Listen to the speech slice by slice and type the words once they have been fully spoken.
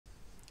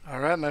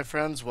Alright, my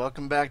friends,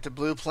 welcome back to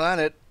Blue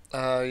Planet.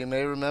 You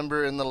may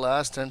remember in the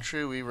last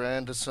entry we ran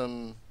into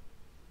some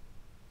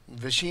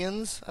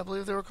Vishians, I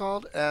believe they were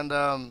called, and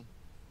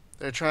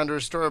they're trying to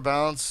restore a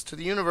balance to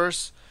the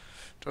universe.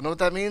 Don't know what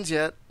that means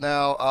yet.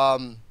 Now,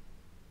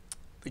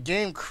 the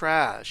game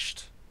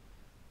crashed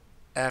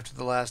after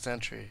the last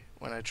entry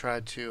when I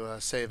tried to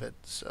save it.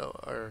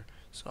 So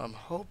I'm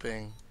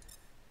hoping,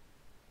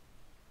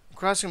 I'm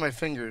crossing my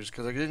fingers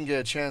because I didn't get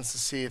a chance to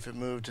see if it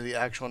moved to the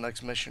actual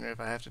next mission or if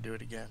I have to do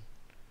it again.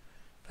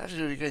 If I have to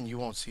do it again, you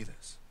won't see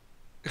this.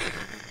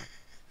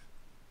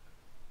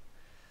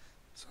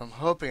 So I'm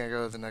hoping I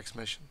go to the next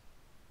mission.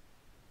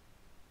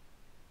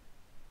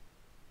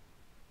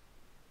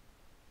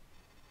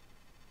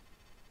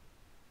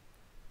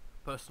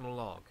 Personal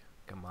log,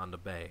 Commander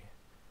Bay.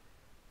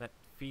 That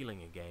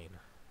feeling again,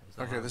 as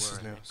though Okay, I this were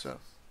is a new.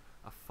 nexus,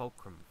 a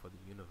fulcrum for the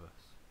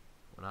universe.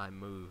 When I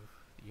move,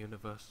 the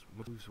universe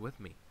moves with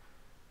me.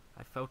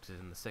 I felt it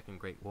in the Second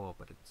Great War,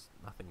 but it's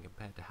nothing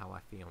compared to how I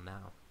feel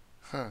now.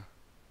 Huh.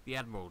 The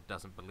Admiral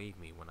doesn't believe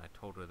me when I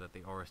told her that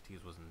the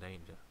Orestes was in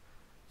danger.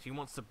 She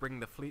wants to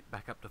bring the fleet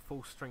back up to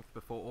full strength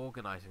before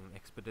organizing an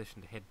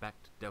expedition to head back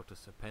to Delta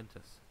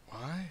Serpentis.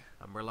 Why?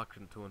 I'm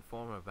reluctant to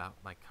inform her about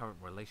my current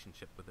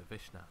relationship with the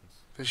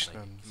Vishnans. They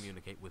can Vishnans.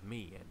 communicate with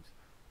me and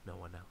no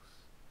one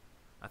else.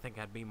 I think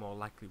I'd be more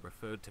likely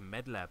referred to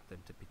Medlab than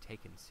to be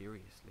taken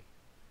seriously.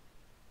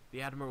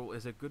 The Admiral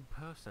is a good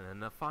person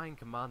and a fine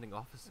commanding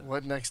officer.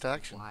 What next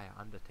action? Why I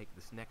undertake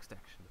this next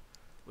action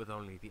with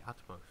only the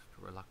utmost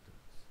reluctance.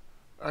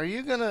 Are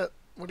you gonna...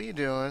 What are you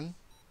doing?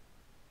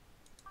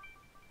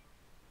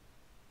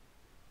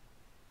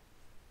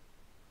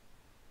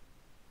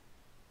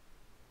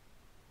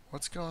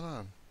 What's going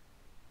on?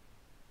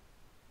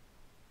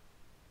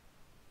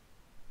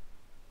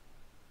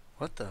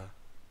 What the...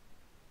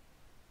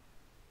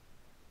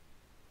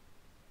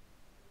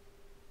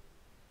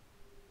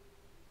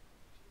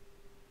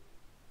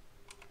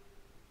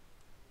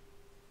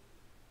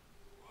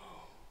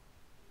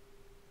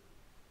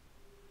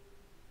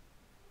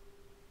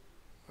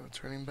 Oh,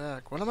 turning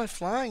back. What am I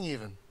flying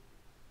even?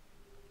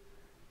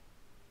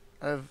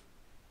 I have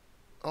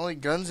only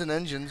guns and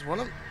engines. What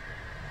am...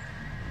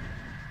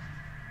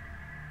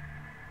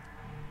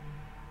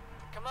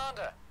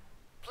 Commander,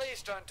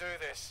 please don't do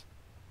this.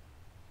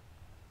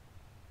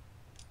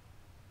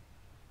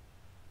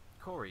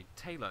 Corey,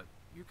 Taylor,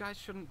 you guys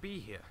shouldn't be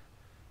here.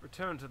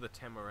 Return to the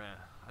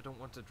Temeraire. I don't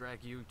want to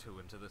drag you two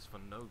into this for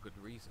no good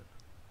reason.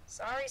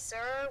 Sorry,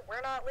 sir,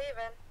 we're not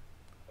leaving.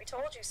 We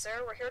told you,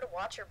 sir, we're here to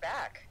watch your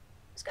back.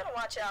 Who's gonna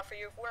watch out for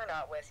you if we're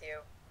not with you?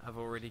 I've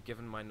already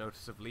given my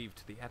notice of leave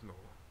to the Admiral.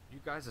 You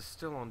guys are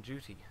still on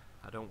duty.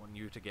 I don't want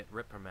you to get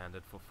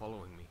reprimanded for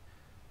following me.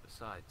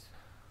 Besides,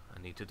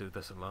 I need to do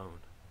this alone.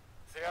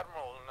 The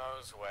Admiral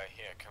knows we're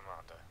here,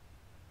 Commander.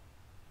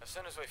 As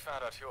soon as we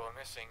found out you were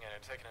missing and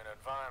had taken an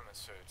environment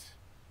suit,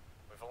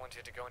 we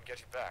volunteered to go and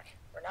get you back.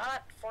 We're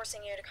not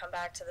forcing you to come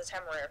back to the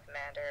Temeraire,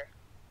 Commander.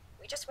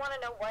 We just want to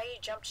know why you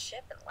jumped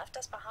ship and left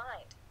us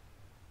behind.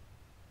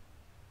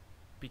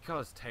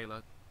 Because,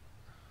 Taylor,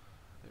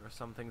 there are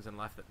some things in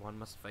life that one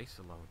must face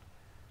alone.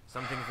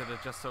 Some things that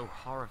are just so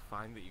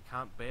horrifying that you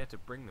can't bear to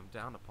bring them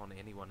down upon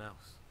anyone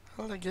else.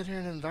 How did I get here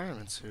in an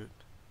environment suit?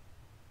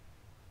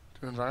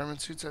 Do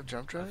environment suits have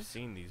jump I've drives?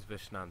 seen these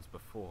Vishnans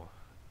before.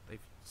 They've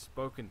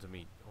spoken to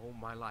me all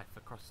my life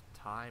across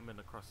time and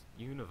across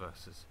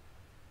universes.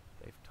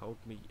 They've told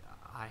me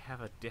I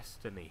have a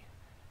destiny,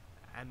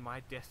 and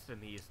my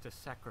destiny is to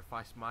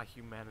sacrifice my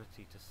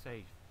humanity to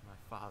save my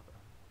father.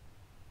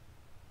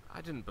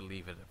 I didn't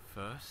believe it at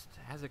first.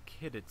 As a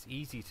kid, it's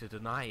easy to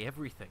deny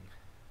everything.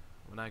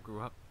 When I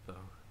grew up,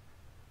 though,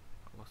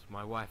 I lost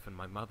my wife and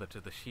my mother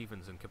to the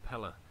Shivans in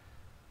Capella.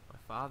 My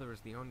father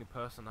is the only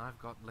person I've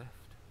got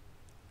left.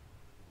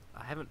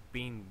 I haven't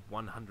been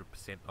 100%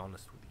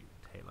 honest with you,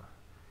 Taylor.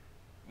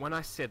 When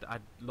I said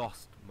I'd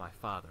lost my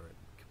father in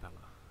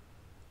Capella.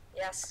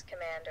 Yes,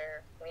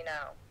 Commander, we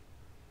know.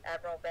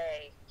 Admiral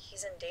Bay,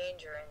 he's in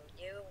danger and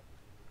you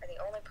are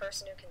the only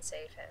person who can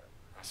save him.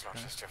 That's not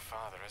just your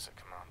father, is it,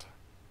 Commander?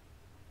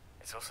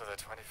 It's also the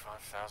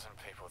 25,000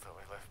 people that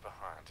we left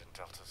behind in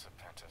Delta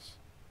Serpentis.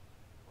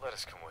 Let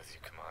us come with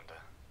you,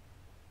 Commander.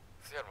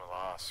 If the Admiral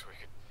asks, we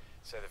could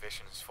say the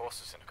Vision's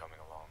forces into coming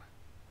along.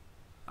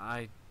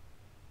 I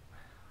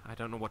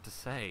don't know what to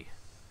say.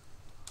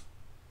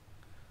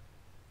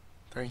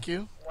 Thank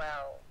you.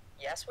 Well,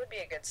 yes would be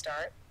a good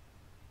start.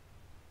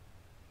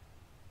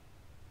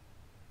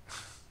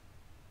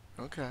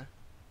 Okay.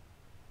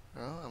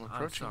 Well, I'm I'm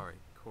approaching. sorry,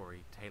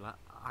 Corey, Taylor.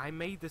 I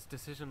made this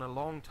decision a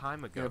long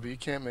time ago. Yeah, but you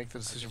can't make the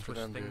I decision just for wish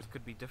them, dude. things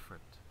could be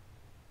different.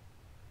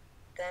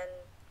 Then,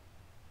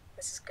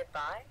 this is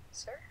goodbye,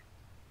 sir?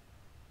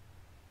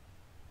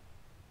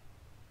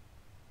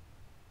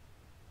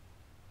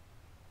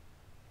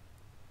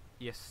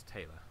 Yes,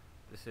 Taylor,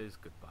 this is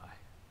goodbye.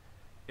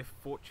 If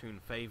fortune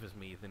favors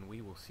me, then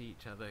we will see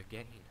each other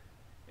again.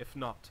 If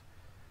not,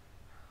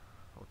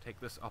 I'll take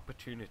this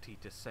opportunity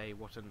to say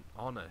what an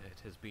honor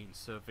it has been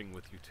serving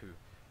with you two,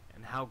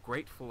 and how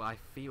grateful I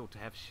feel to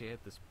have shared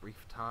this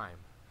brief time.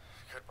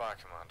 Goodbye,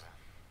 Commander.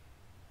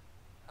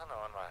 I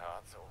know in my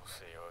heart that we'll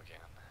see you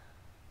again.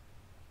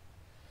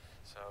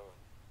 So,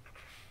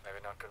 maybe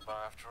not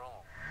goodbye after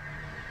all.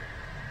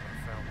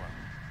 But farewell.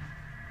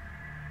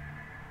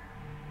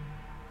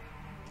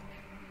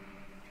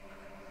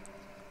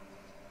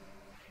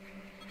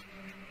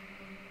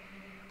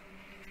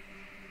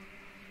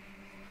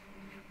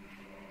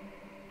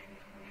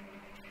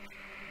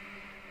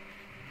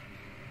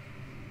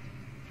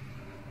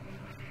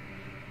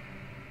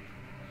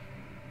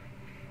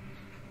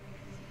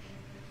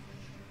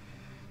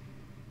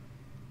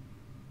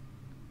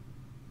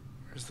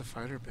 Where's the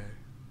fighter bay?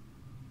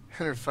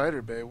 Enter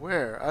fighter bay.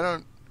 Where? I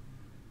don't...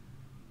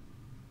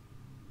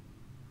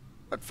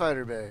 What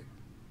fighter bay?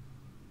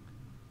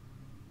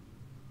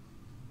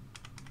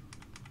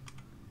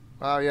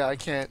 Wow, yeah, I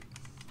can't...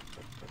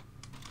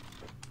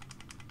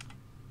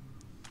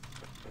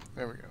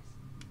 There we go.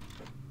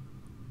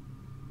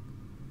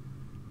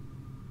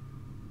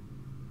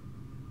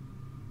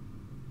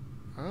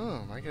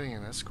 Oh, am I getting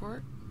an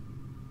escort?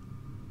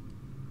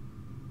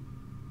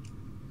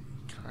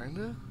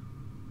 Kinda?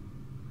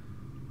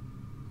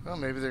 Well,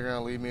 maybe they're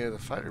gonna lead me to the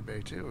fighter bay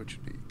too, which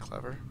would be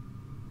clever.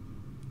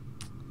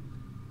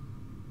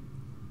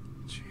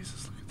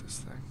 Jesus, look at this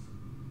thing.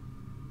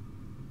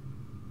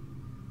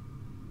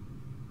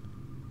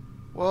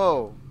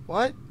 Whoa,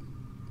 what?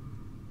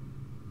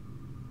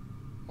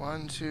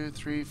 1, 2,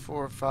 3,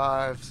 4,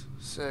 5,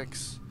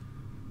 6,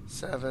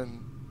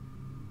 7.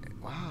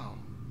 Wow,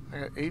 I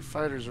got 8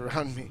 fighters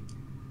around me.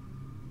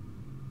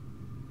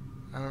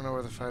 I don't know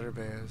where the fighter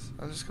bay is.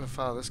 I'm just gonna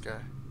follow this guy.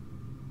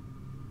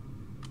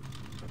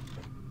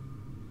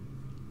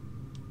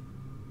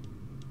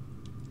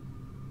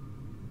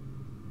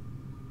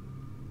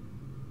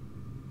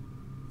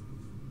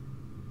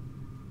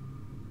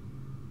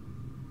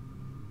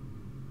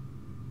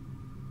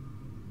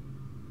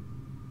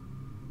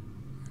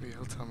 Maybe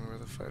he'll tell me where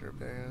the fighter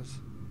bay is.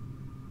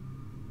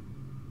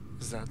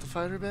 Is that the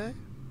fighter bay?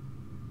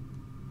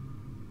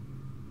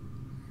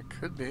 It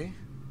could be.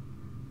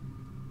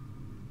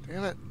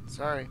 Damn it.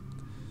 Sorry.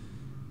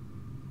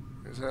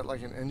 Is that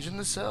like an engine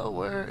to sell?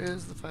 Where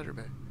is the fighter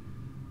bay?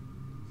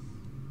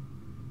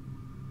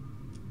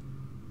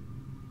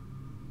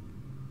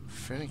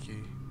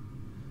 Finicky.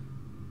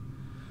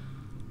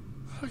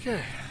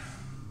 Okay.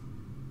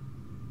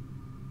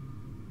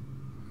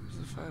 Where's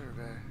the fighter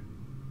bay?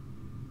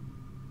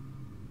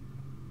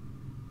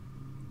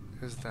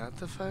 Is that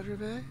the fighter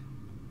bay?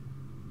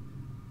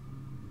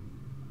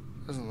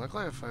 Doesn't look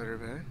like a fighter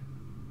bay.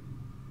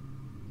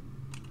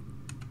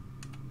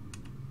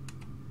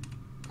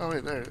 Oh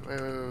wait, there.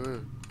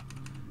 Wait.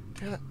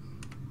 Damn it.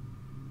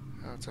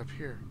 Oh, it's up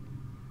here.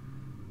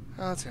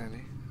 Oh, that's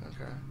handy.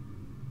 Okay.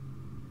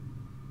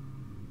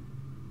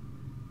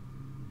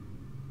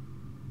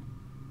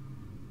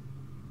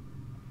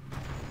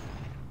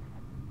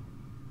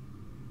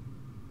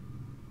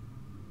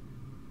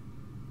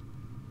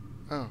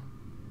 Oh.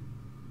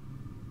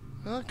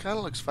 Well, it kind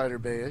of looks fighter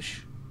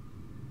bay-ish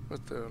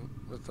with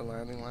the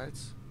landing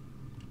lights.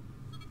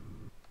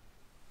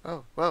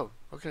 Oh, whoa.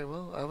 Okay,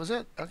 well, that was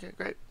it. Okay,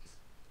 great.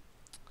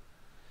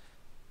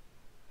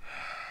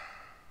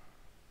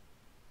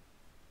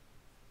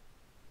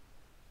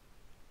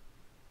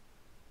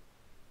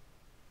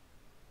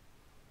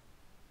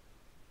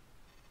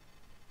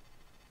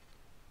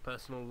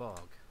 Personal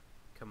log,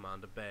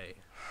 Commander Bay.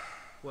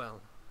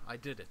 Well, I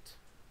did it.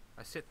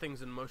 I set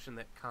things in motion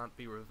that can't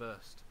be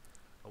reversed.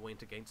 I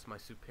went against my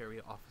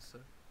superior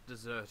officer,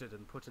 deserted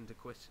and put into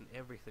question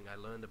everything I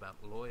learned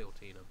about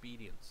loyalty and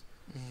obedience.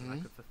 And I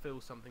could fulfill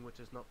something which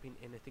has not been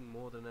anything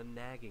more than a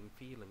nagging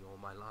feeling all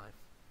my life.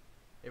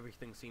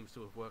 Everything seems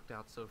to have worked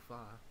out so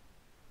far.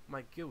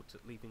 My guilt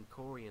at leaving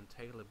Corey and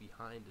Taylor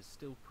behind is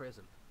still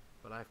present,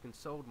 but I've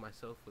consoled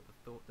myself with the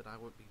thought that I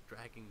won't be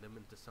dragging them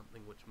into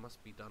something which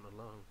must be done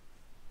alone.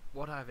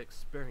 What I've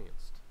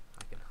experienced,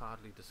 I can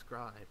hardly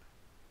describe.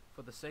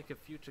 For the sake of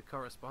future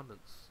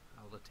correspondence,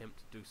 I'll attempt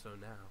to do so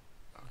now.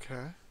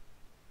 Okay.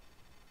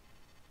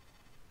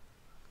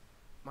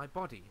 My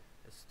body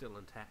is still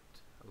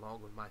intact,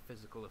 along with my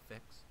physical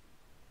effects.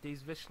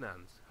 These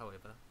Vishnans,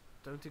 however,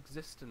 don't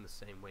exist in the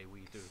same way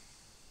we do.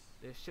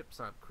 Their ships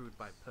aren't crewed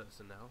by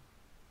personnel.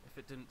 If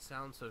it didn't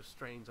sound so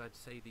strange, I'd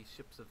say these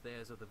ships of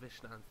theirs are the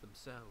Vishnans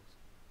themselves.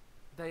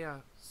 They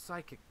are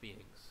psychic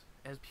beings,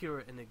 as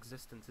pure in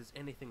existence as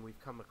anything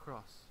we've come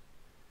across.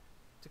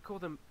 To call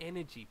them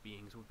energy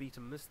beings would be to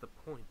miss the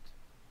point.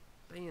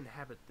 They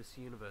inhabit this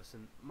universe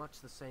in much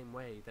the same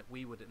way that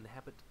we would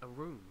inhabit a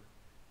room.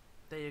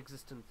 They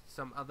exist in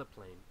some other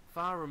plane,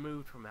 far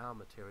removed from our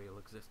material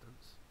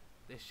existence.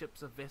 Their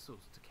ships are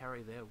vessels to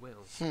carry their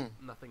will,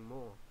 nothing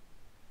more.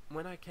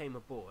 When I came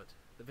aboard,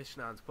 the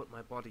Vishnans put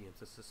my body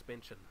into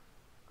suspension.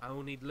 I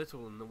will need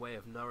little in the way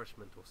of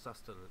nourishment or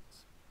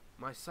sustenance.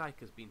 My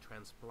psyche has been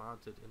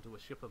transplanted into a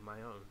ship of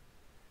my own.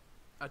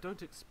 I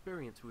don't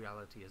experience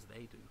reality as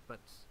they do,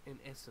 but in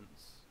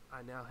essence,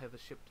 I now have a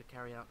ship to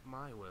carry out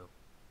my will.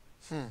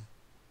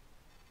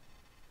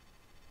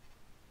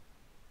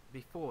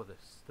 Before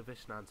this, the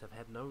Vishnans have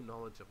had no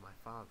knowledge of my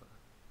father.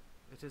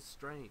 It is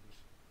strange.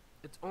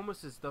 It's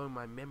almost as though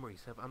my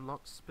memories have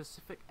unlocked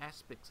specific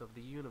aspects of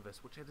the universe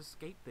which had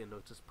escaped their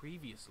notice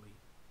previously.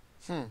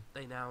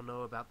 They now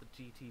know about the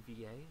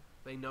GTVA.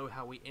 They know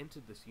how we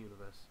entered this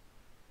universe.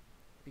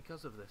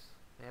 Because of this,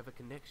 they have a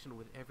connection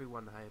with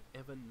everyone I have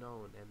ever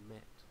known and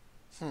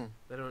met.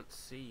 They don't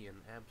see in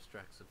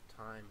abstracts of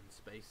time and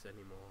space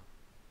anymore.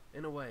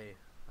 In a way,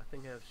 I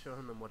think I have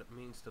shown them what it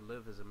means to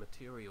live as a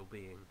material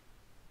being.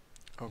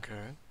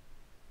 Okay.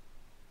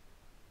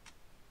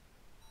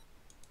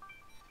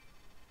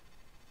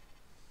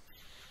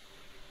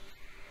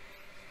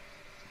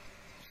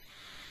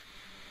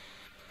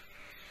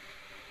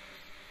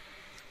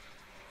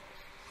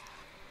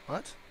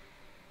 What?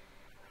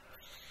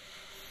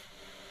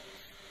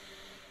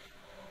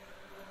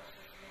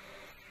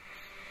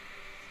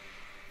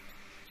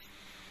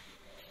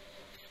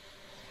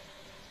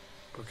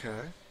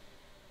 Okay.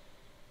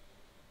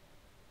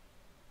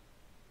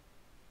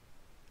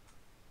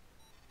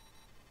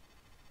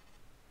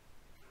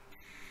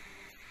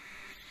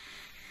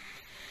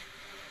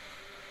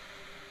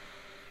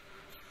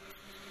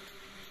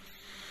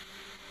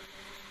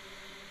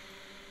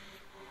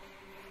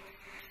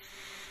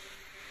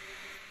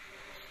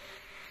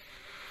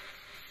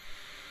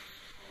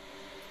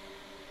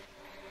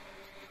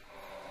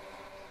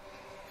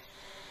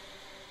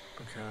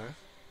 Okay.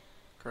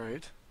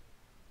 Great.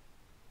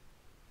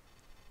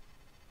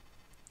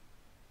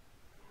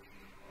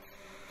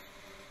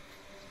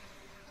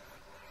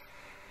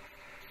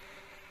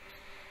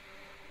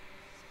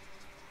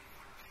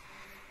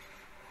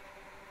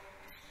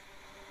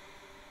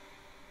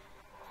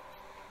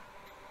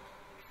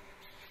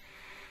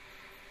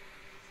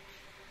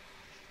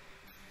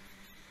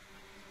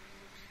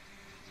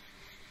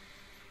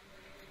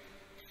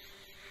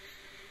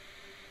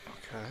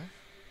 Okay.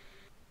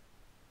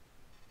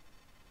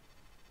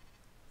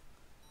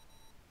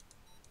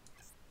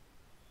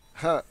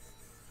 Huh.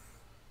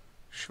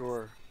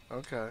 Sure.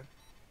 Okay.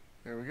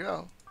 Here we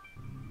go.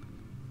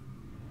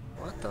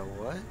 What the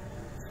what?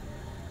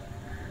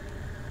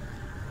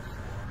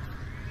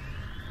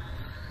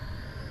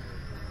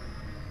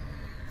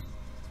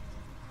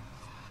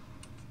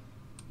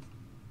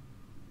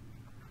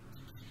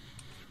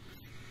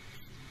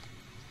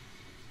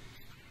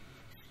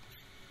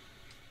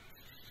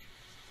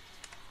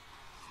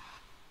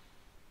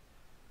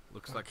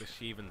 Looks like the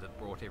Shivans had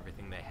brought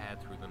everything they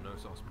had through the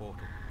Knossos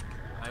portal.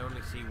 I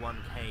only see one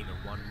Kane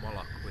and one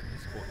Moloch with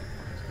escorting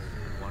fighters,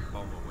 and one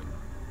bomber with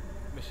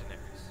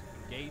missionaries.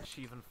 Engage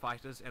Shivan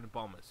fighters and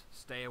bombers.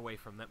 Stay away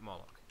from that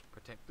Moloch.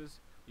 Protectors,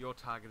 your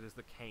target is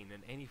the Kane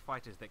and any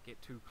fighters that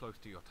get too close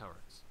to your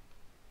turrets.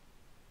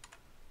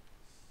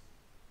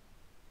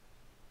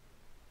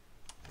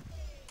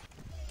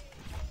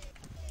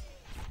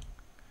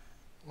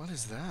 What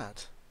is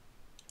that?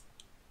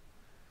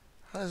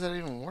 How does that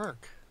even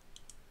work?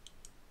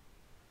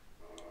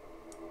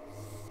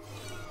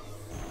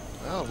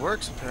 Well, it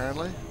works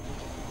apparently.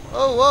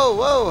 Whoa, whoa,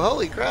 whoa!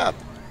 Holy crap!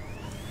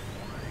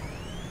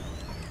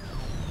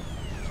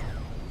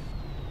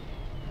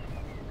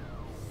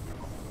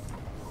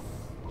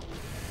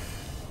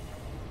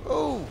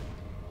 Oh!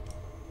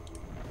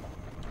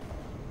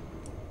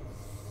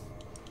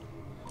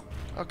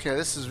 Okay,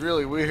 this is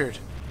really weird.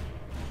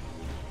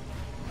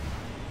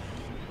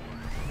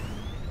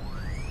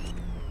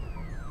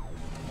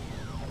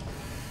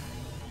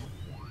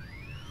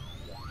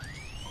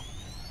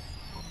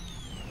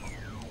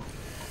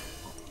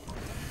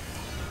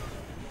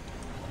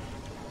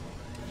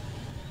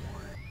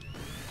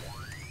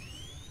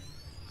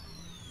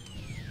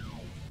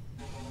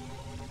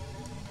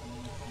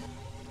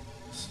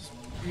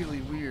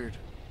 Really weird.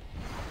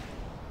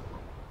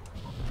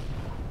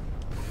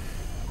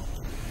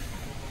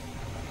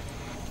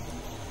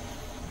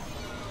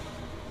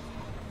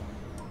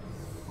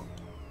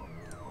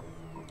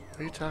 What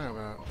are you talking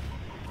about?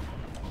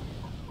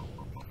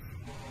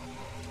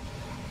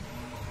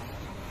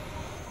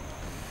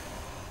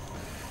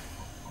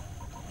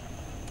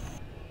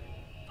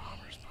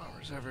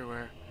 Bombers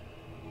everywhere.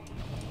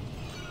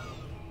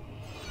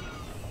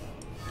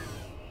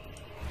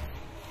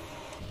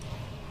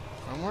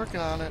 I'm working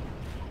on it.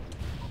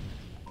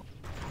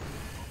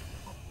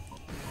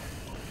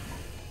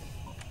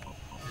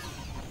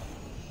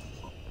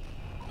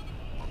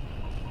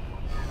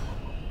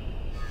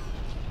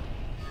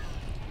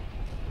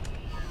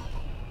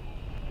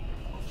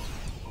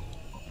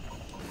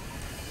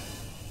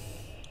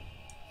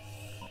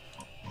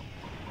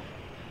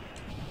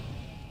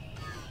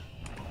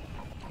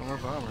 More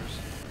bombers.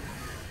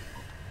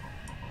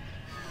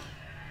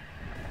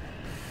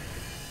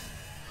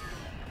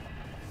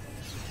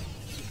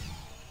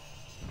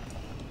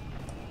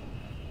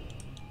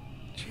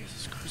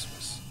 Jesus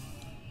Christmas.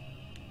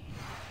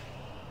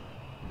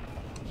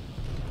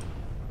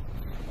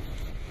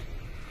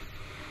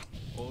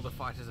 All the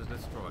fighters are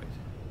destroyed.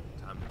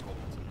 Time to call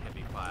in some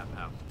heavy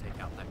firepower to take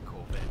out that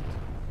Corvette.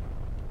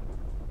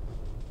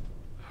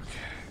 Okay.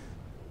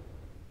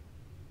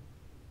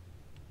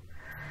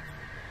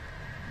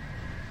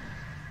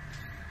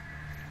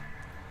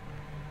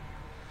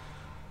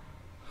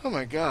 Oh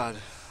my god.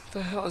 What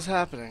the hell is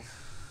happening?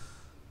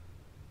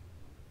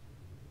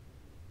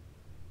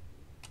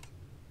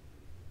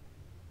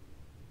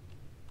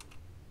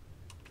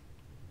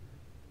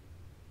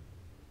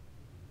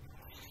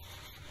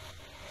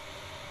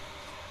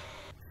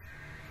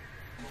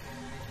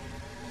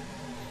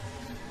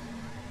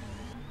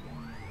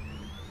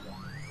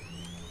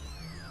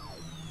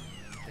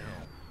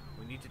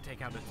 We need to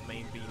take out its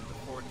main beam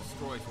before it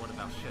destroys one of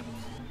our ships.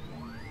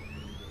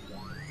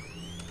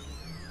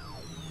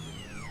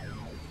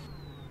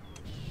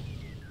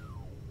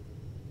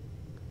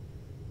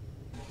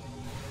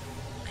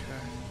 Okay.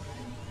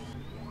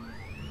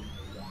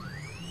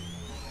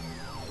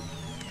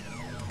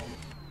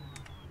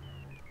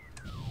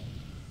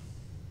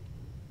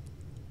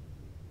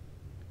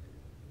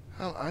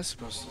 How am I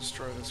supposed to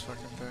destroy this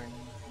fucking thing?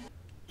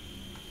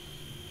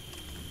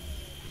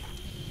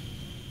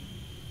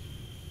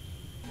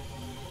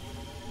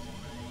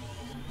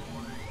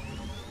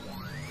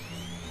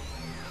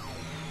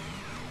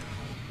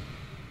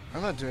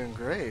 I'm not doing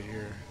great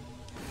here.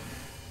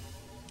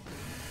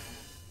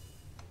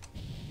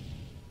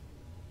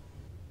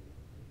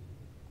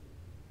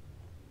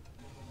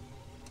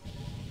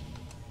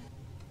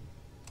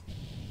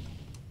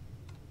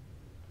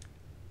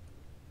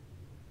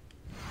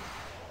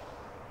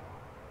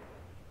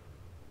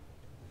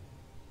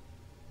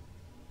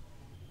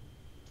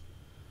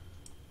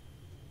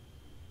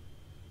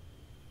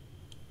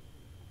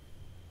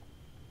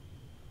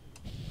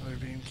 Another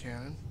beam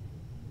cannon.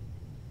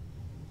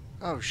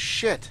 Oh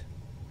shit!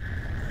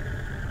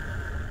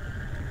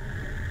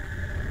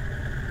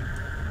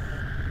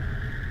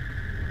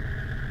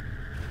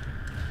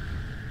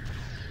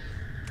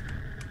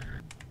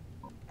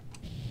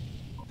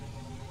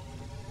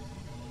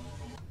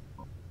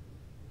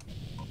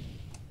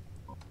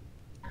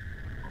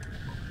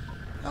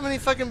 How many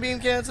fucking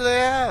beam cannons do they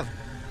have?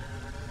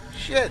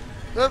 Shit!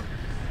 Oop.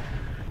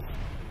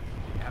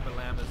 The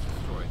Abalam is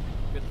destroyed.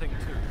 Good thing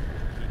too.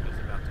 Keeper's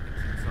about to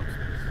exit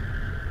subspace.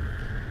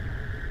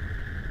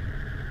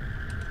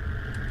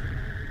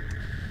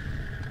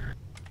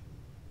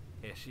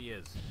 Here she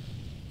is.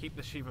 Keep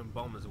the Shivan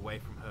bombers away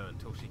from her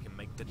until she can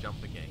make the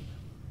jump again.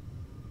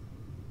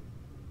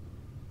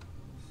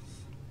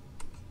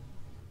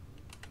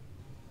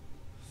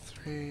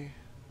 Three,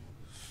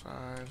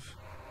 5.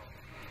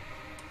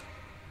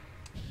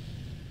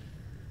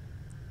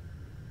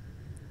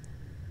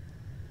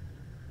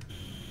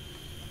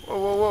 Whoa,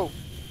 whoa, whoa!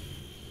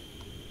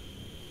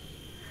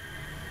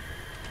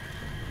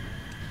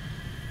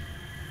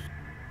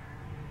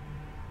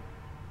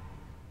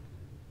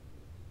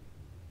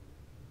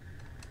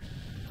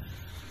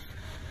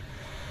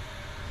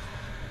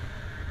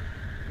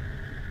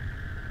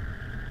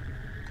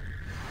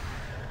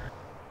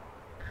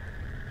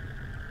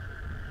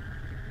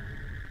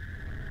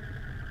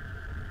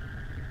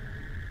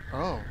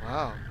 Oh,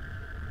 wow.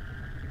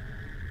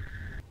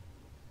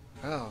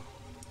 Oh.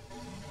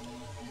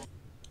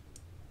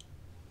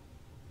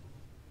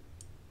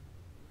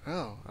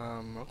 Oh,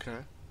 okay.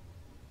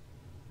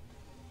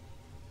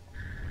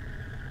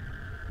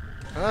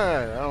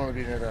 Alright, I don't want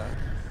to be near that.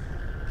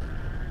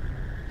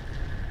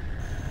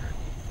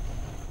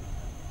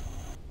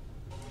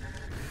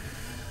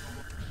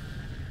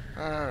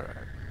 Alright.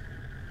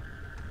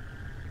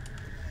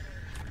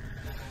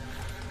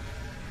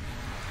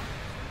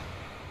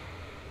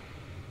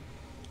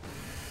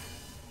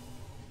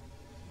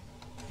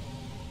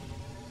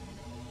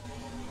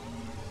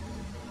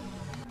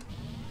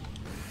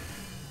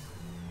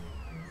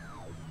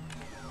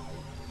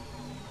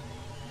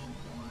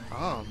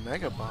 Oh,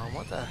 Mega Bomb,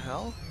 what the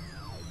hell?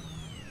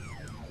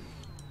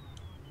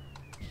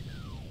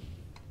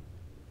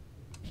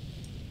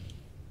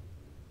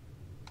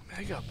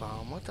 Mega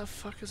Bomb, what the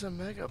fuck is a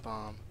Mega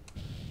Bomb?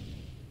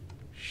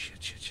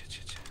 Shit, shit, shit,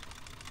 shit, shit.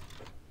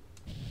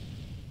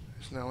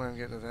 There's no way I'm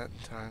getting to that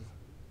in time.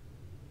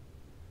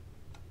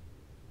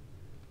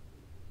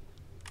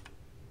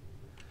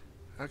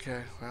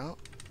 Okay, well.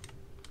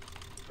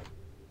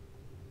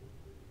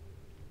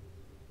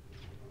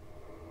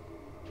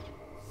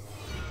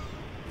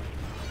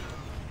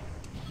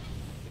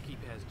 The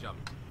Keeper has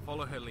jumped.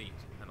 Follow her lead,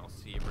 and I'll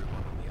see everyone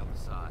on the other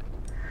side.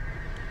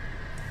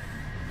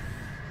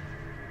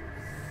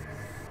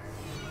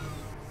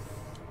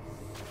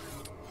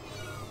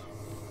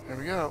 There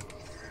we go.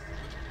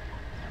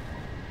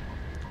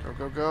 Go,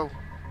 go, go.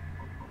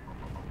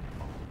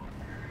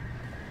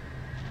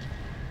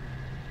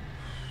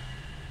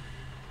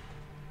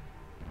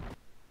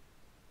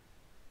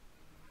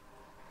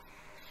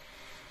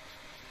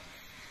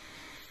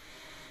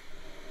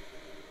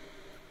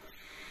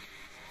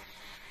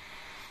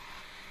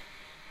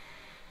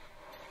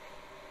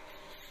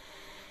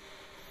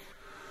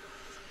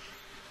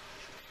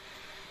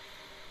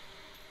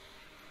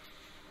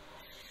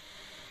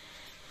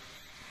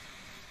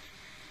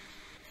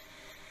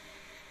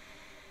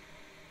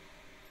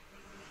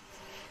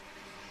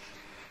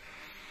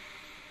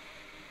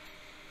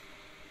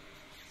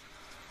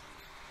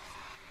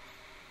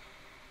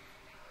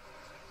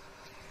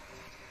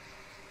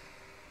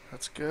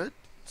 That's good.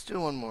 Let's do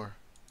one more.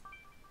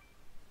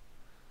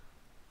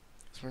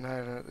 So we're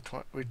not even at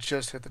the we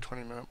just hit the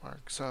 20-minute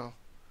mark, so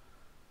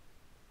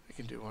we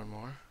can do one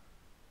more.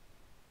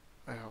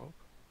 I hope.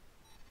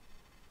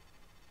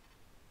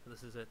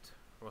 This is it,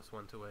 Ross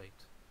 128.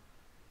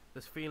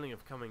 This feeling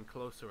of coming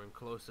closer and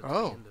closer to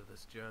Oh. the end of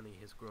this journey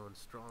has grown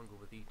stronger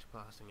with each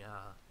passing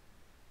hour.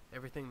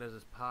 Everything that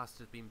has passed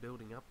has been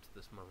building up to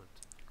this moment.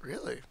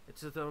 Really?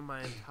 It's as though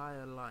my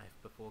entire life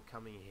before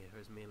coming here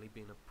has merely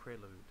been a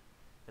prelude,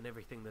 and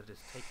everything that has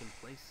taken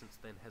place since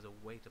then has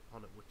a weight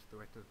upon it which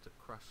threatens to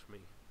crush me,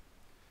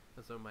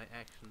 as though my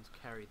actions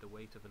carry the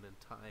weight of an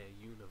entire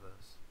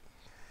universe.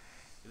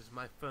 It is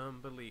my firm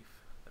belief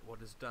that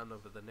what is done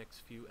over the next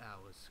few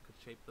hours could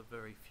shape the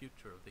very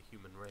future of the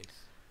human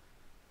race.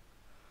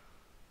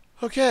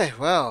 Okay,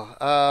 well,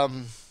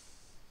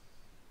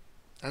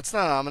 that's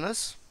not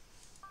ominous.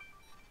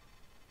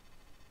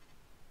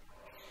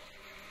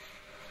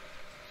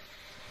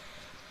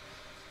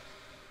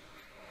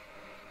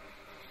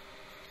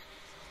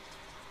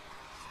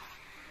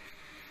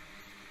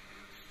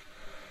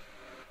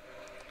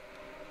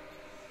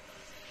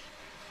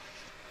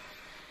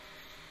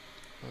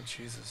 Oh,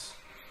 Jesus.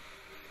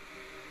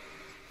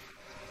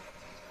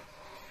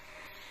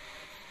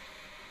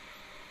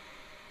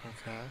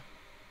 Okay.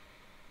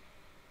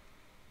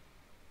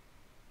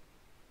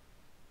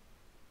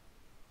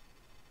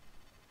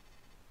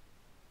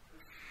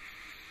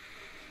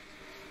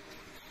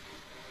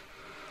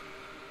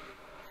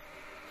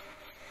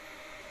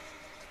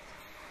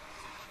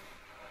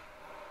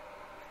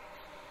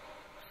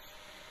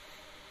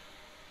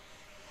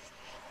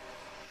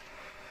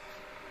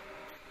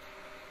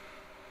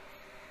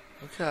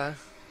 Okay.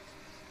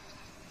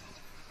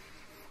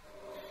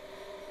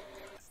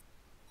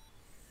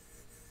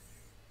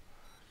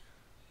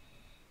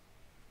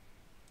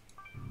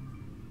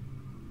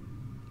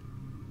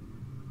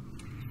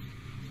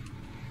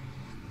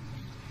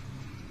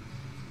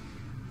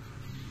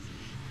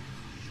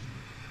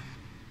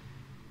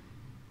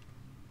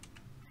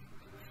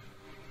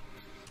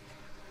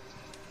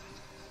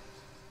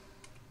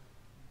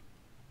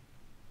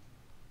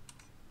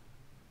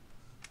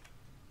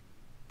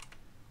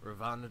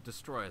 Ravana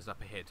destroyers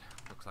up ahead.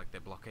 Looks like they're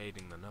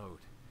blockading the node.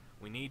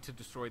 We need to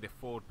destroy their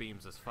forward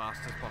beams as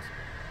fast as possible.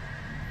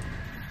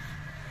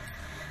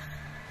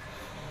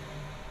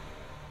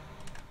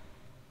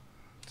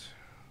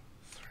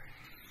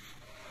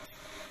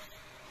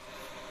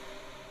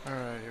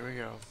 Alright, here we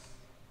go.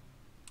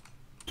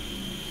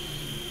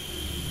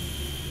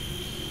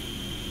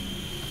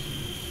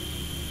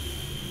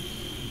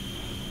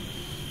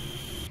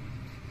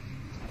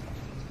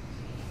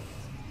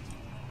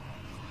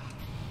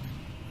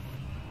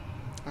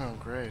 Oh,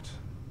 great.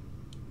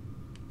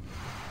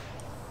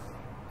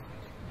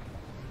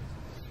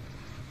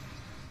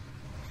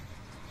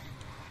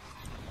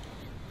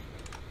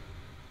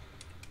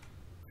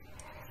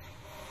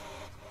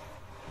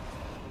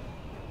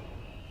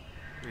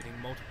 Reading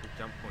multiple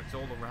jump points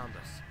all around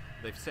us.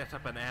 They've set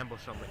up an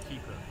ambush on the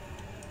Keeper.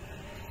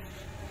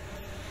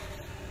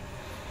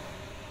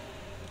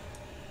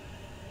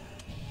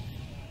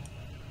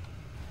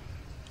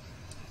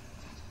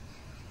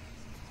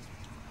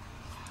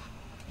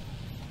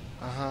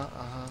 Uh-huh,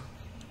 uh-huh.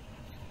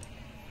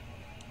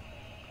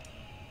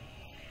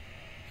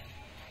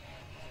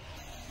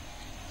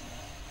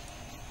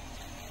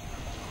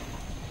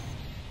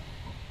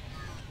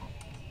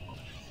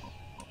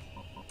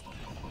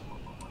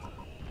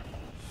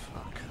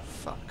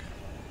 Fuck.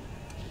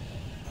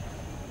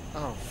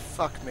 Oh,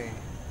 fuck me.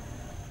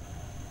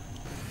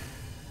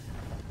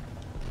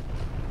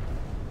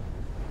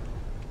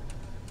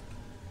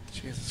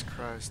 Jesus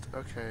Christ.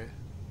 Okay.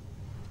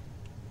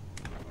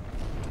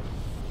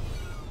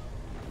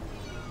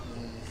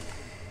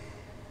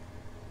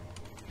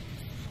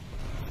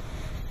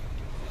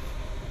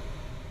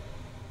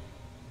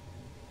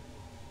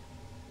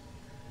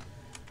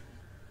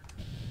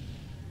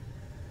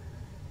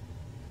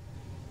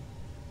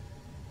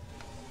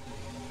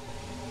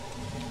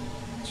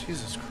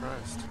 Jesus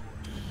Christ.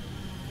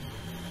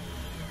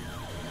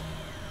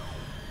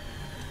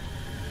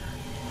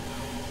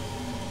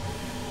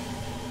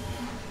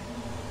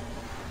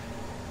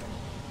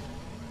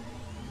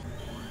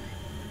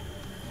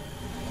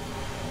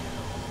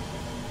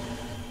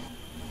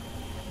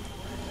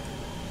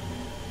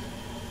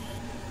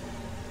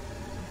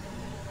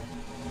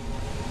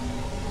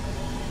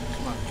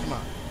 Come on, come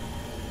on.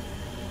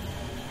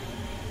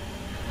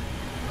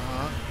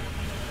 Uh-huh.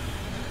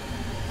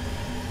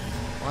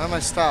 Why am I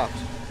stopped?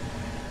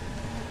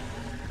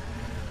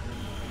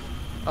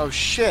 Oh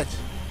shit!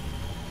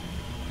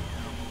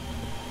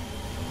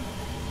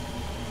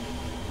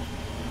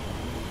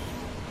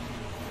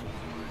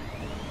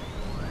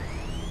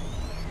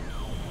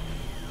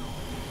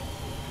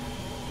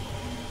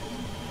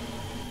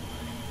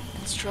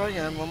 Let's try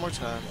again one more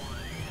time.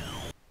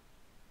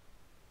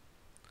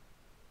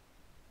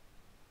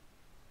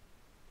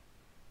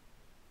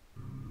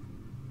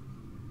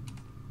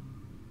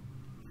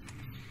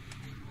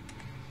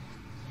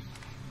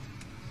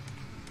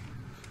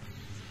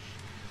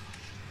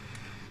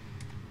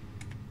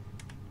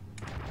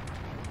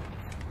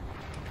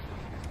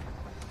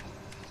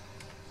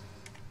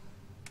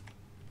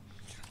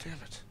 damn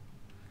it.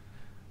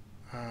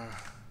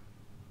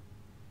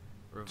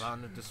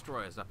 Ravana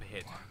destroyers up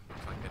ahead.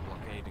 Looks like they're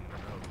blockading the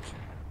node.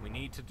 We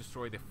need to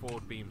destroy their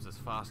forward beams as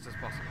fast as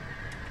possible.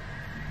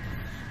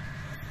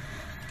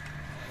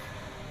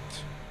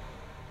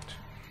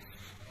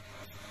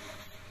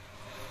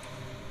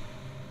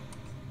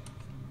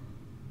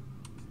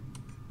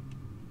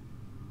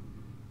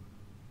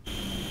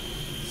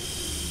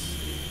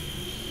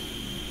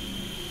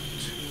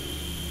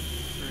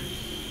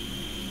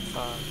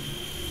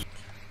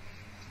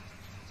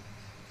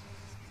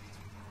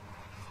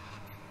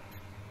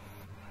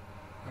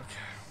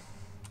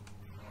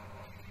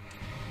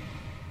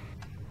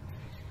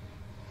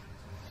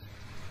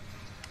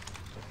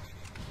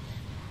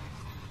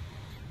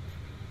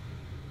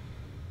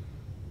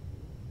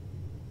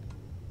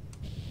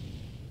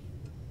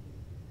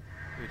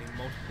 Reading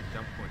multiple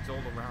jump points all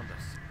around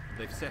us.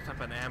 They've set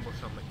up an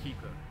ambush on the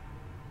Keeper.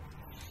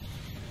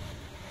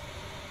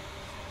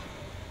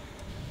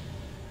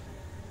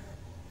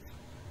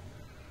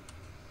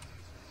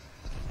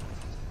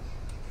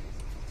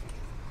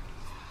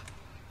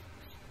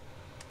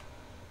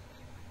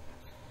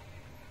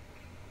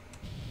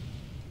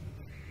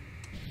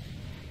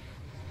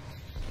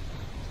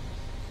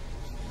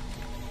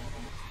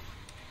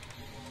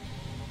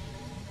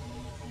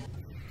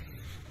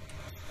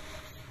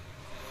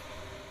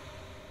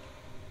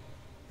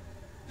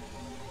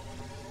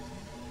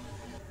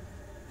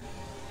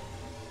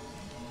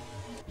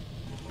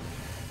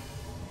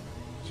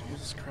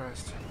 Jesus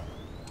Christ.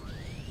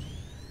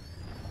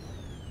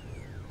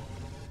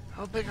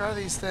 How big are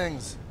these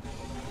things?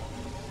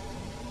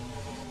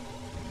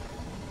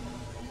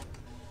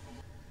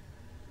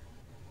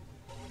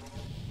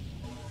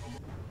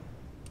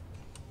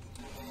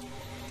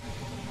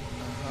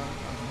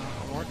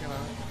 I'm working on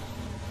it.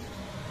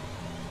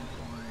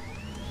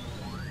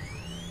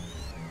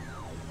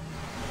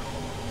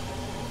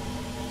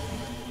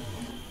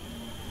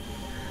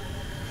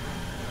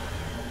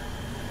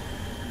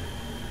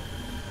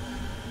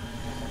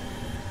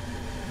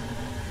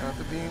 Got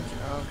the beams.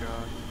 Oh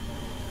god.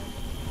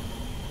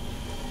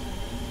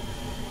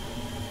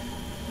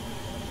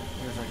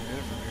 See if I can hit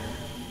it from here.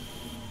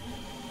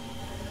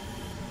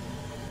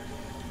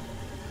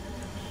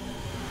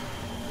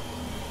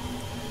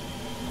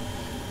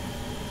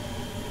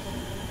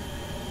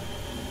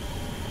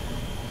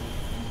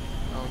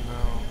 Oh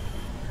no.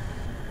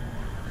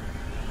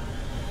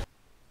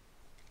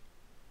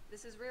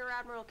 This is Rear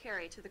Admiral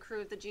Carey to the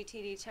crew of the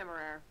GTD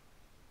Temeraire.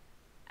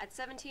 At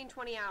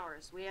 1720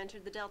 hours, we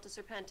entered the Delta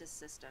Serpentis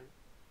system.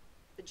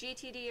 The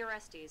GTD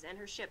Orestes and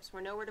her ships were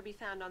nowhere to be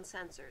found on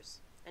sensors,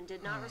 and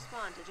did not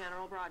respond to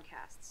general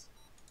broadcasts.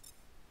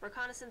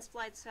 Reconnaissance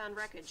flights found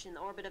wreckage in the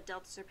orbit of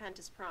Delta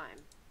Serpentis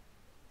Prime.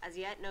 As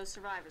yet, no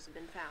survivors have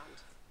been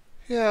found.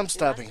 Yeah, I'm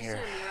stopping we here.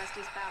 must assume the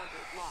Orestes battle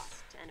group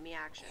lost to enemy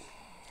action.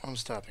 I'm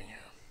stopping here.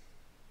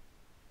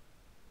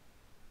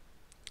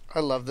 I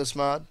love this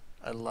mod.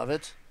 I love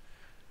it.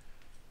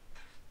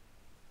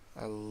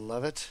 I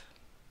love it.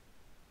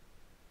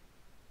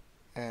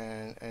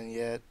 And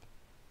yet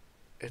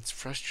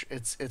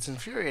it's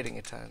infuriating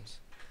at times.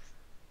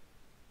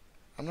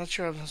 I'm not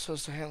sure I'm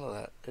supposed to handle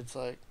that. It's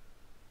like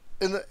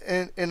in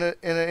an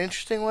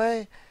interesting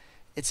way,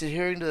 it's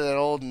adhering to that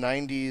old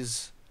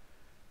 90s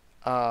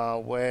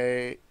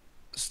way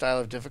style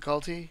of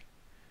difficulty,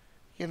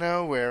 you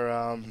know,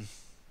 where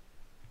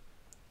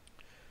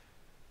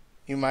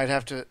you might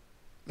have to,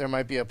 there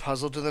might be a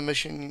puzzle to the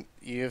mission,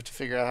 you have to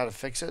figure out how to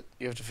fix it,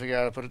 you have to figure out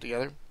how to put it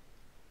together.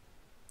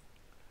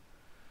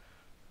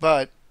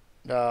 But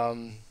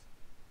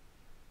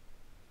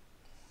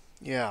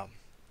yeah.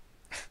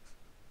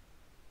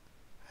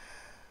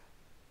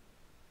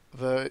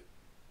 But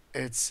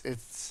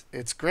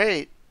it's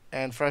great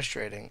and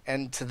frustrating.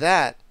 And to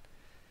that,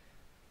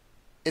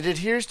 it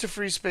adheres to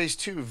Free Space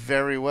 2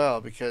 very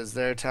well, because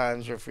there are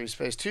times where Free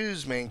Space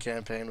 2's main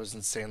campaign was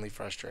insanely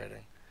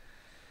frustrating.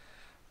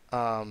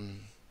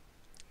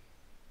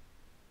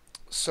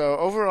 So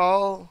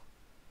overall,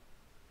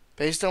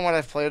 based on what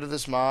I've played of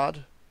this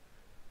mod,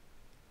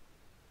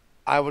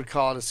 I would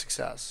call it a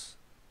success.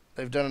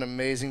 They've done an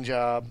amazing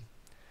job.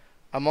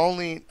 I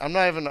don't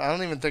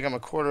even think I'm a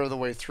quarter of the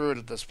way through it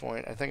at this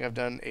point. I think I've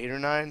done 8 or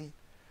 9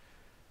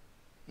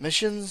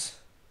 missions.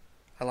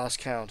 I lost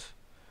count.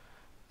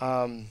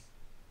 But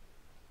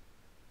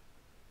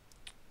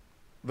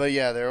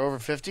yeah, they're over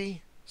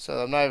 50, so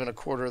I'm not even a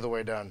quarter of the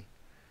way done.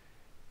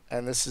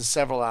 And this is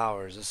several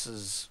hours. This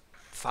is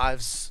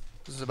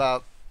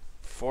about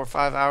 4 or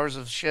 5 hours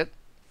of shit,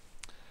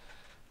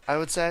 I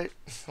would say.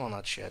 Well,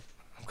 not shit.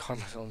 I'm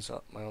calling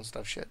my own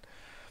stuff shit.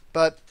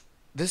 But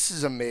this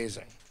is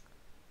amazing.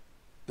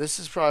 This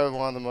is probably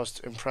one of the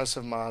most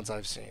impressive mods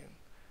I've seen.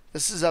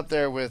 This is up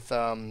there with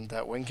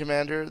that Wing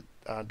Commander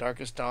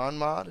Darkest Dawn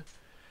mod,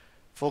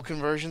 full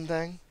conversion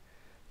thing.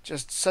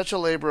 Just such a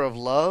labor of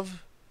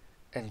love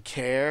and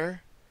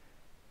care.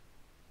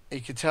 You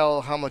could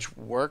tell how much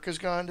work has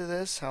gone into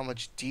this, how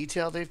much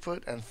detail they've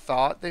put and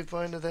thought they've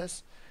put into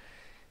this.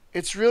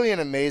 It's really an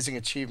amazing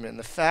achievement. And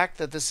the fact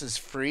that this is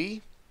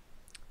free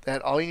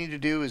that all you need to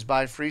do is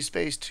buy Free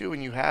Space 2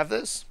 and you have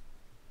this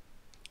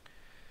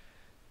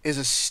is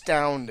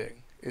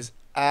astounding. Is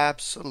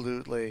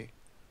absolutely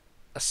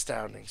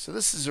astounding. So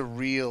this is a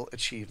real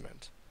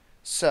achievement.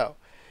 So,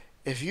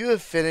 if you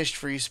have finished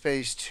Free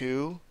Space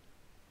 2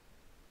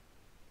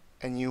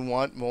 and you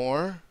want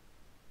more,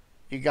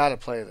 you got to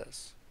play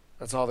this.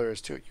 That's all there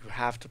is to it. You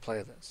have to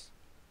play this.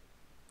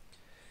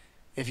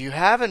 If you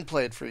haven't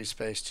played Free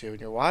Space 2 and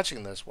you're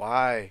watching this,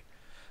 why?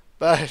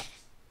 But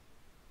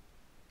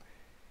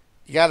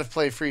you got to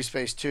play Free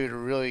Space 2 to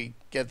really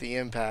get the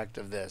impact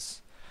of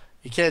this.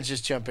 You can't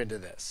just jump into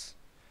this.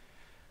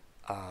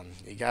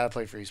 You got to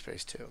play Free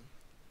Space 2.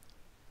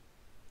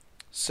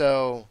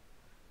 So,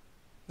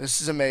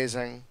 this is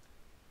amazing.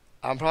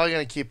 I'm probably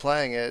going to keep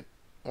playing it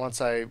once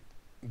I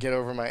get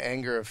over my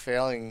anger of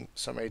failing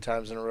so many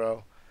times in a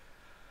row.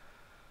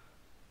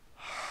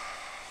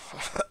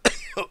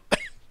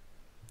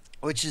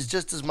 Which is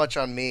just as much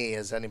on me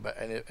as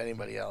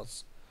anybody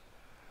else.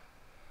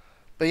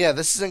 But yeah,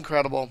 this is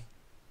incredible.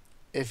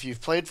 If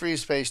you've played Free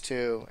Space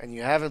 2 and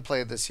you haven't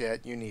played this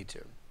yet, you need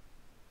to.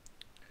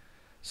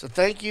 So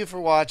thank you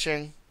for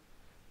watching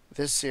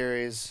this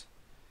series.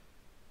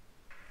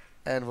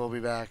 And we'll be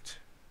back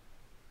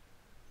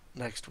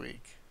next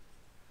week.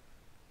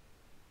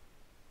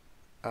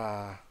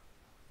 I'll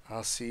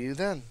see you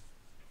then.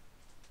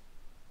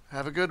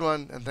 Have a good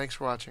one, and thanks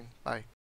for watching. Bye.